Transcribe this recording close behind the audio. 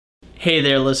Hey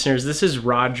there, listeners. This is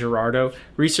Rod Gerardo,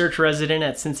 research resident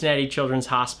at Cincinnati Children's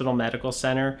Hospital Medical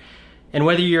Center. And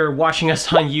whether you're watching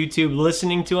us on YouTube,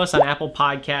 listening to us on Apple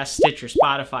Podcasts, Stitcher,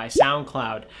 Spotify,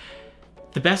 SoundCloud,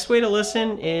 the best way to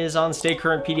listen is on the Stay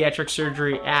Current Pediatric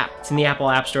Surgery app. It's in the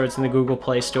Apple App Store, it's in the Google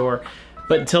Play Store.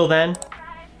 But until then,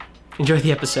 enjoy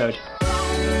the episode.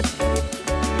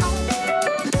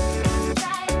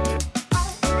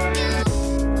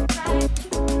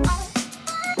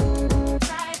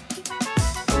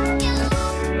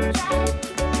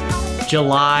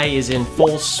 July is in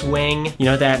full swing. You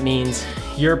know what that means?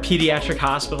 Your pediatric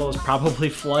hospital is probably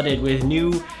flooded with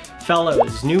new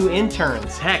fellows, new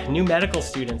interns, heck, new medical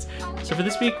students. So for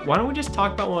this week, why don't we just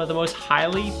talk about one of the most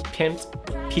highly pimped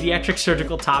pediatric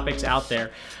surgical topics out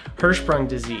there, Hirschsprung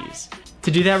disease.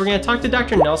 To do that, we're going to talk to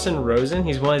Dr. Nelson Rosen.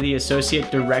 He's one of the associate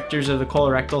directors of the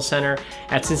Colorectal Center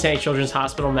at Cincinnati Children's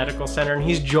Hospital Medical Center, and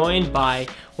he's joined by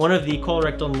one of the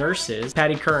colorectal nurses,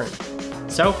 Patty Kern.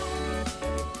 So,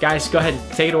 guys, go ahead,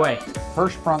 take it away.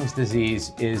 Hirschsprung's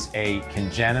disease is a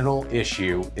congenital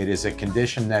issue. It is a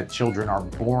condition that children are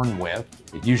born with.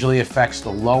 It usually affects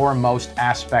the lowermost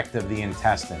aspect of the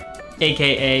intestine,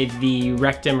 AKA the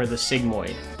rectum or the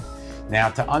sigmoid. Now,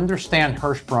 to understand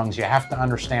Hirschsprung's, you have to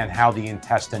understand how the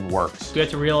intestine works. You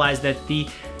have to realize that the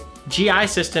GI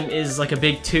system is like a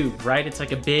big tube, right? It's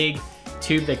like a big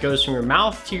tube that goes from your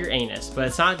mouth to your anus, but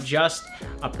it's not just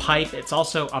a pipe, it's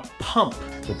also a pump.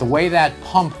 But the way that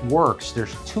pump works,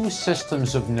 there's two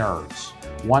systems of nerves.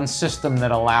 One system that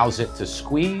allows it to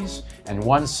squeeze and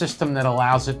one system that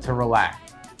allows it to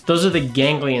relax. Those are the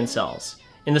ganglion cells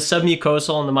in the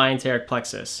submucosal and the myenteric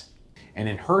plexus. And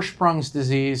in Hirschsprung's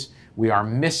disease, we are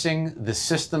missing the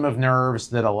system of nerves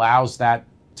that allows that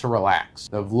to relax.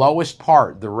 The lowest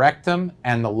part, the rectum,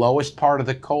 and the lowest part of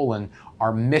the colon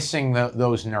are missing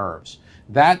those nerves.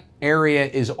 That area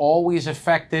is always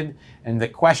affected, and the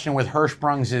question with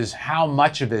Hirschsprung's is how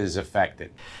much of it is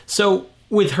affected. So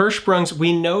with Hirschsprung's,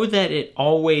 we know that it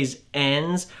always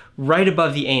ends right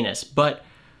above the anus, but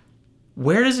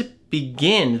where does it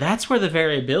begin? That's where the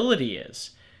variability is.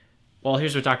 Well,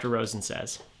 here's what Dr. Rosen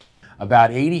says.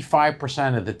 About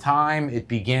 85% of the time, it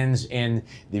begins in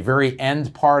the very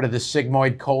end part of the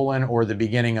sigmoid colon or the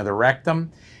beginning of the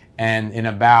rectum. And in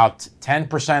about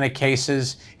 10% of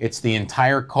cases, it's the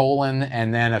entire colon,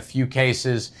 and then a few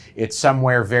cases, it's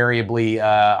somewhere variably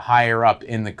higher up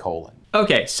in the colon.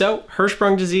 Okay, so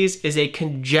Hirschsprung disease is a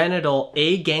congenital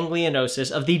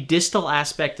aganglionosis of the distal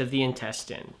aspect of the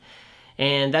intestine.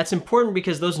 And that's important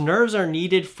because those nerves are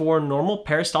needed for normal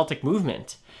peristaltic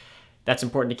movement. That's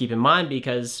important to keep in mind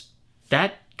because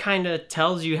that kind of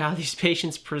tells you how these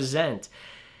patients present.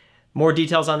 More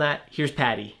details on that, here's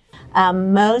Patty.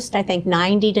 Most, I think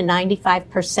 90 to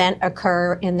 95%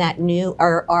 occur in that new,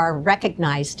 or are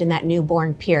recognized in that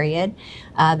newborn period.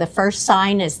 The first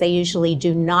sign is they usually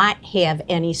do not have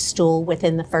any stool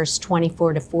within the first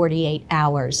 24 to 48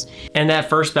 hours. And that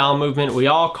first bowel movement, we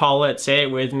all call it, say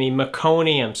it with me,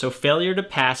 meconium. So failure to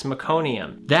pass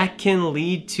meconium. That can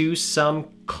lead to some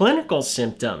clinical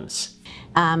symptoms.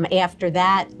 After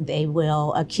that, they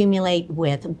will accumulate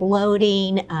with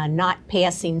bloating, not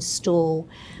passing stool,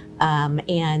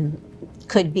 and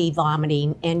could be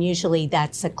vomiting, and usually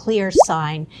that's a clear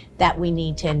sign that we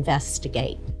need to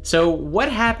investigate. So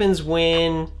what happens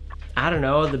when, I don't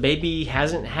know, the baby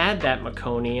hasn't had that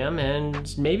meconium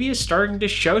and maybe is starting to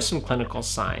show some clinical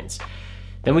signs?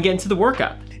 Then we get into the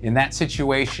workup. In that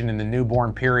situation, in the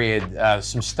newborn period,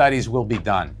 some studies will be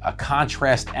done. A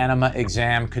contrast enema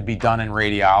exam could be done in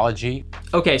radiology.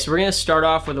 Okay, so we're gonna start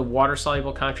off with a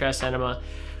water-soluble contrast enema.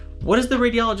 What is the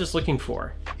radiologist looking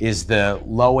for? Is the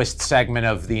lowest segment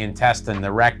of the intestine,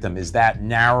 the rectum, is that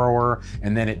narrower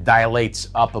and then it dilates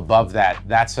up above that?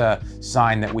 That's a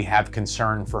sign that we have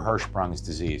concern for Hirschsprung's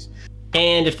disease.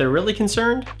 And if they're really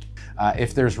concerned?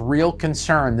 If there's real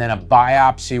concern, then a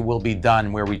biopsy will be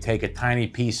done where we take a tiny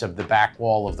piece of the back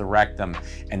wall of the rectum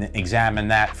and examine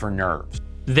that for nerves.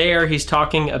 There, he's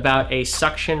talking about a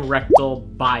suction rectal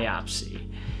biopsy.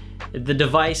 The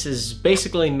device is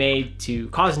basically made to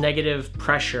cause negative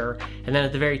pressure, and then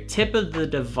at the very tip of the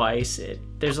device,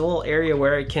 there's a little area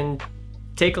where it can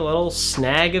take a little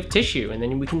snag of tissue, and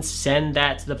then we can send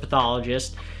that to the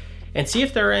pathologist and see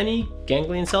if there are any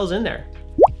ganglion cells in there.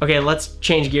 Okay, let's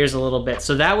change gears a little bit.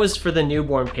 So that was for the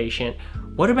newborn patient.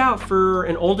 What about for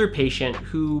an older patient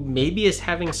who maybe is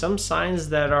having some signs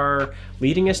that are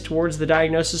leading us towards the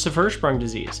diagnosis of Hirschsprung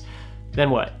disease? Then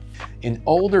what? In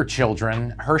older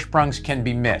children, Hirschsprung's can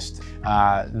be missed.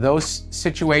 Those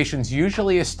situations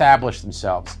usually establish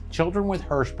themselves. Children with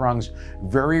Hirschsprung's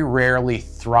very rarely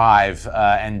thrive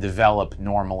and develop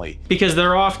normally. Because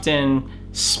they're often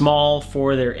small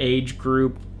for their age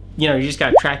group. You know, you just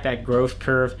got to track that growth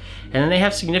curve. And then they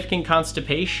have significant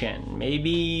constipation.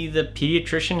 Maybe the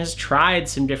pediatrician has tried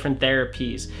some different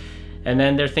therapies. And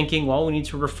then they're thinking, well, we need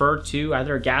to refer to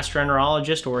either a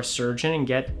gastroenterologist or a surgeon and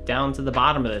get down to the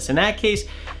bottom of this. In that case,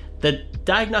 the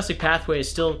diagnostic pathway is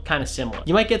still kind of similar.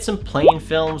 You might get some plain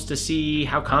films to see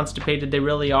how constipated they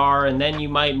really are, and then you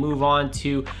might move on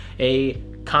to a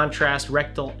contrast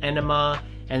rectal enema,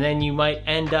 and then you might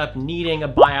end up needing a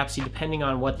biopsy depending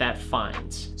on what that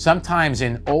finds. Sometimes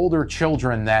in older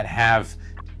children that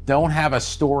don't have a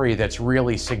story that's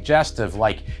really suggestive,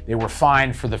 like they were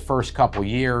fine for the first couple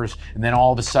years and then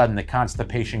all of a sudden the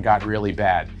constipation got really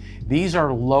bad. These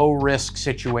are low-risk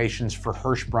situations for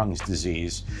Hirschsprung's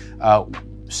disease.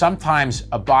 Sometimes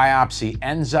a biopsy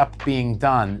ends up being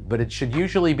done, but it should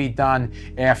usually be done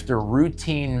after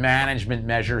routine management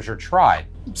measures are tried.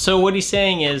 So what he's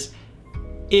saying is,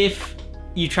 if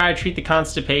you try to treat the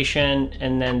constipation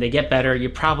and then they get better, you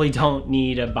probably don't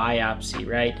need a biopsy,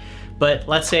 right? But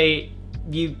let's say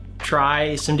you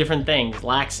try some different things,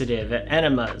 laxative,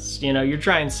 enemas, you know, you're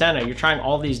trying Senna, you're trying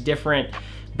all these different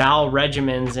bowel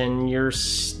regimens, and you're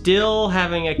still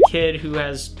having a kid who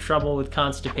has trouble with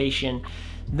constipation,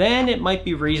 then it might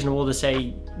be reasonable to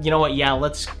say, you know what, yeah,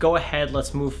 let's go ahead,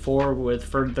 let's move forward with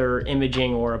further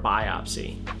imaging or a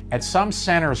biopsy. At some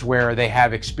centers where they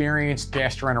have experienced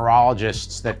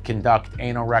gastroenterologists that conduct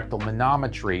anorectal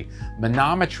manometry,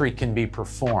 manometry can be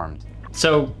performed.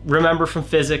 So remember from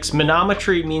physics,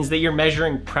 manometry means that you're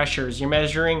measuring pressures. You're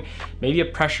measuring maybe a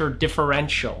pressure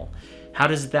differential. How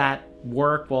does that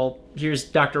work? Well, here's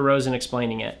Dr. Rosen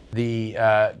explaining it. The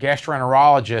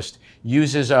gastroenterologist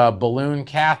uses a balloon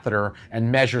catheter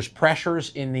and measures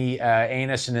pressures in the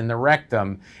anus and in the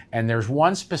rectum, and there's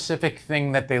one specific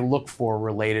thing that they look for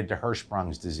related to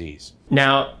Hirschsprung's disease.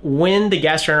 Now, when the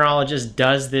gastroenterologist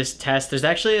does this test, there's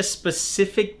actually a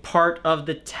specific part of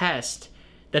the test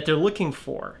that they're looking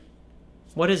for.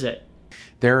 What is it?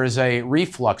 There is a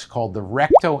reflex called the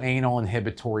rectoanal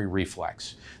inhibitory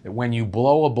reflex, that when you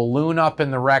blow a balloon up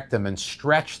in the rectum and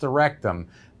stretch the rectum,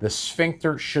 the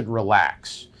sphincter should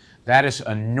relax. That is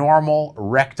a normal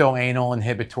rectoanal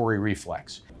inhibitory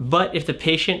reflex. But if the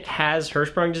patient has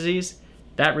Hirschsprung disease,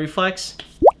 that reflex,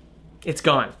 it's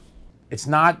gone. It's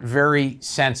not very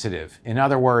sensitive. In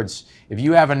other words, if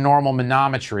you have a normal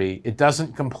manometry, it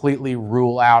doesn't completely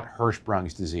rule out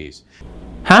Hirschsprung's disease.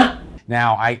 Huh?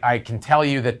 Now, I can tell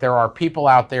you that there are people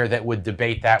out there that would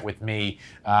debate that with me.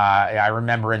 I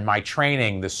remember in my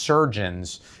training, the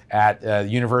surgeons at the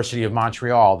University of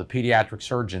Montreal, the pediatric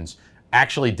surgeons,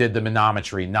 actually did the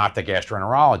manometry, not the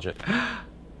gastroenterologist.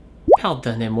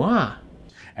 Pardonnez-moi.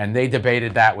 And they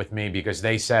debated that with me because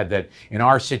they said that in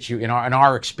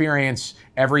our experience,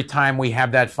 every time we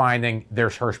have that finding,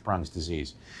 there's Hirschsprung's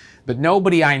disease. But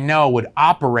nobody I know would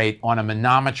operate on a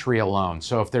manometry alone.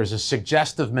 So if there's a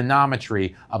suggestive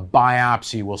manometry, a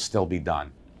biopsy will still be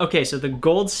done. Okay, so the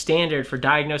gold standard for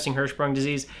diagnosing Hirschsprung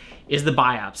disease is the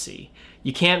biopsy.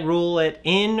 You can't rule it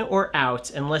in or out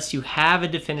unless you have a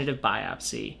definitive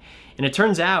biopsy. And it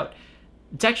turns out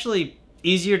it's actually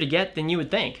easier to get than you would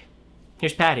think.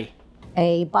 Here's Patty.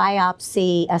 A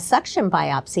biopsy, a suction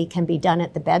biopsy, can be done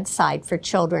at the bedside for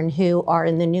children who are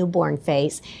in the newborn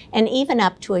phase. And even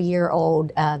up to a year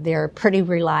old, they're pretty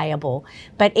reliable.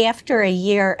 But after a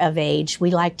year of age,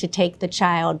 we like to take the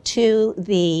child to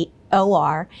the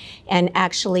OR and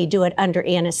actually do it under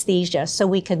anesthesia so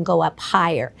we can go up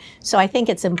higher. So I think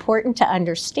it's important to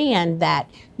understand that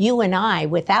you and I,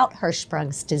 without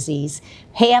Hirschsprung's disease,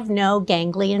 have no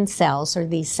ganglion cells, or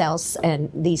these cells and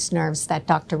these nerves that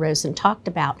Dr. Rosen talked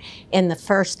about, in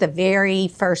the very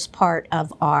first part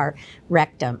of our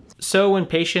rectum. So when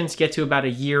patients get to about a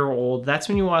year old, that's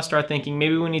when you want to start thinking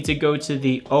maybe we need to go to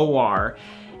the OR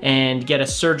and get a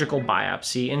surgical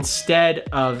biopsy instead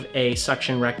of a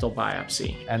suction rectal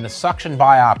biopsy. And the suction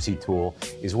biopsy tool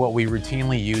is what we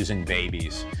routinely use in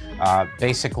babies.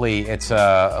 Basically, it's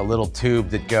a little tube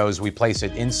that goes, we place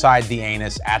it inside the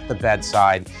anus at the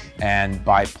bedside, and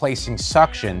by placing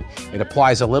suction, it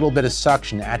applies a little bit of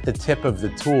suction at the tip of the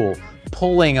tool,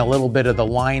 pulling a little bit of the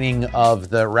lining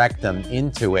of the rectum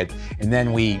into it, and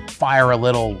then we fire a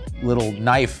little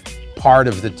knife part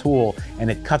of the tool, and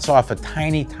it cuts off a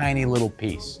tiny, tiny little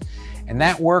piece. And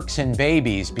that works in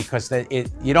babies because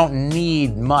you don't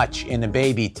need much in a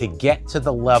baby to get to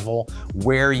the level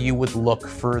where you would look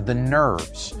for the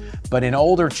nerves. But in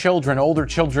older children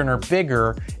are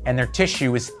bigger and their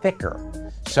tissue is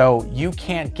thicker. So you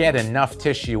can't get enough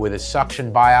tissue with a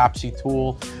suction biopsy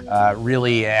tool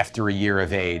really after a year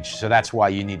of age. So that's why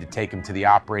you need to take them to the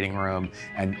operating room,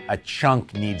 and a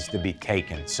chunk needs to be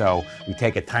taken. So we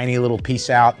take a tiny little piece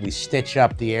out, we stitch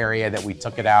up the area that we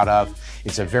took it out of.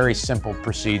 It's a very simple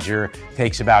procedure,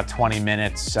 takes about 20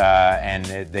 minutes, and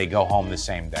they go home the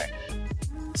same day.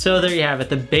 So there you have it,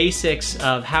 the basics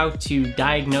of how to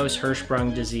diagnose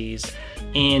Hirschsprung disease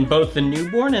in both the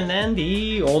newborn and then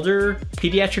the older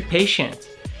pediatric patient.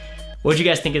 What did you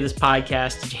guys think of this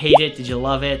podcast? Did you hate it? Did you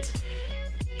love it?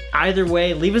 Either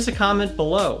way, leave us a comment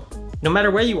below. No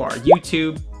matter where you are,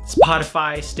 YouTube,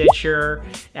 Spotify, Stitcher,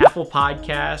 Apple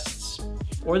Podcasts,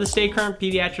 or the Stay Current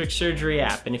Pediatric Surgery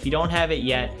app. And if you don't have it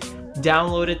yet,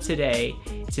 download it today.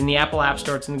 It's in the Apple App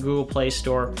Store, it's in the Google Play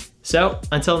Store. So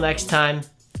until next time,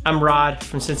 I'm Rod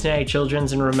from Cincinnati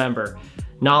Children's, and remember,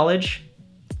 knowledge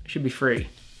should be free.